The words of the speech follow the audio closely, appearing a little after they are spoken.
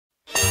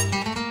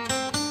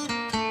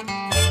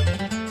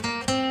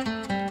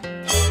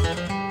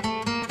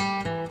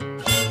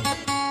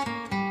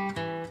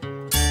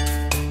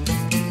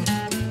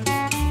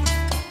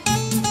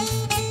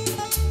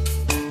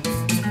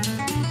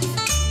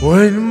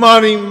When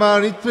money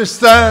will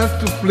start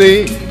to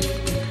play,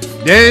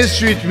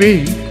 dance with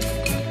me,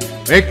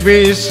 make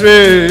me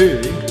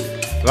sway,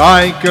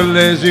 like a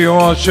lazy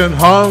ocean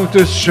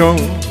haunted shore.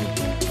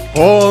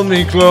 Hold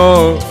me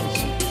close,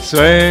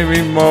 sway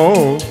me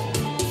more,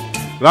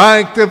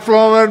 like the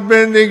flower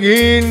bending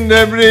in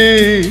the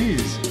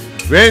breeze.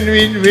 When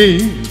with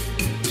me,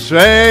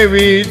 sway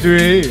with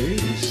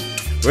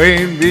grace.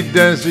 When we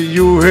dance,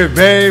 you have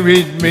been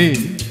with me.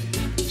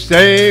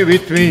 Stay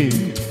with me,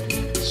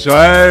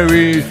 sway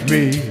with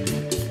me.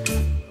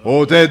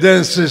 Oh, the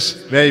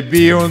dancers may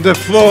be on the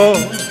floor,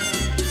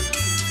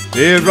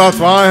 dear, but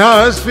my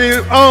eyes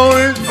feel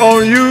always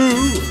on you.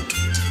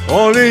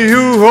 Only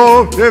you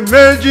hold the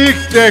magic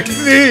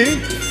technique.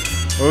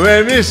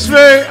 When we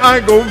sway, I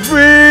go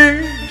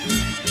free.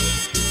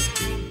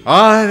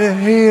 I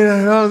hear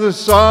another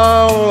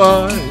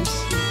sunrise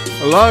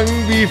long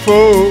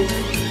before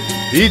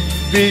it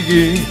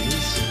begins.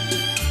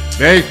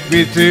 Make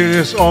me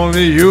tears,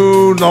 only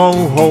you know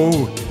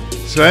how.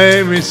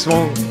 Sway me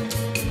small,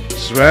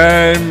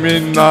 sway me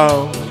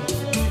now.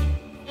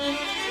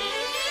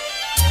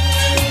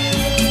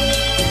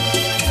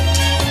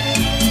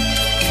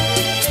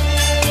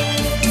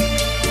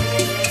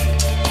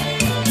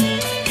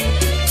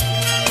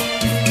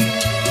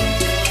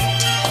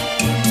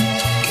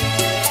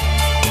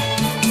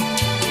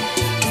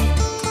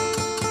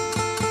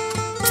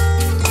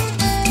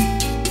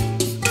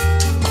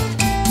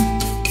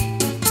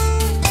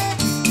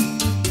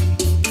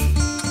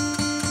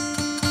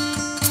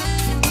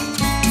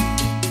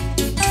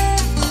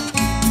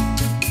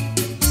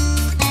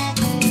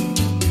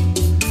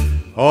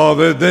 All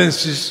the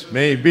dances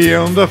may be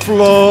on the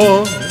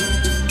floor,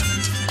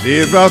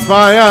 dear, but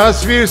my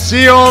eyes will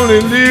see only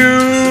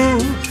you.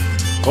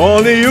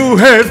 Only you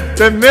have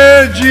the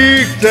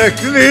magic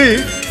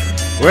technique.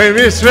 When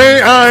we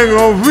sway, I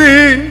go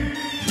weak.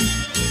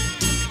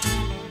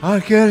 I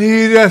can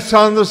hear the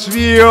sound of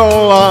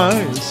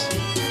violins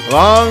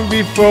long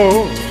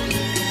before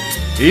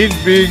it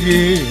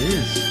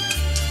begins.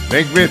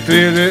 Make me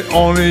feel it,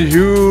 only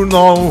you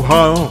know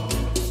how.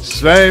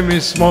 Sway me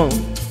small,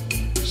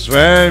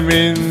 sway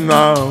me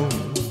now.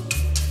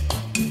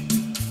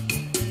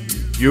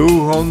 You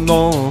don't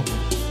know.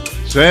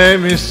 Sway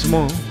me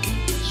small,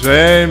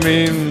 sway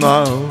me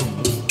now.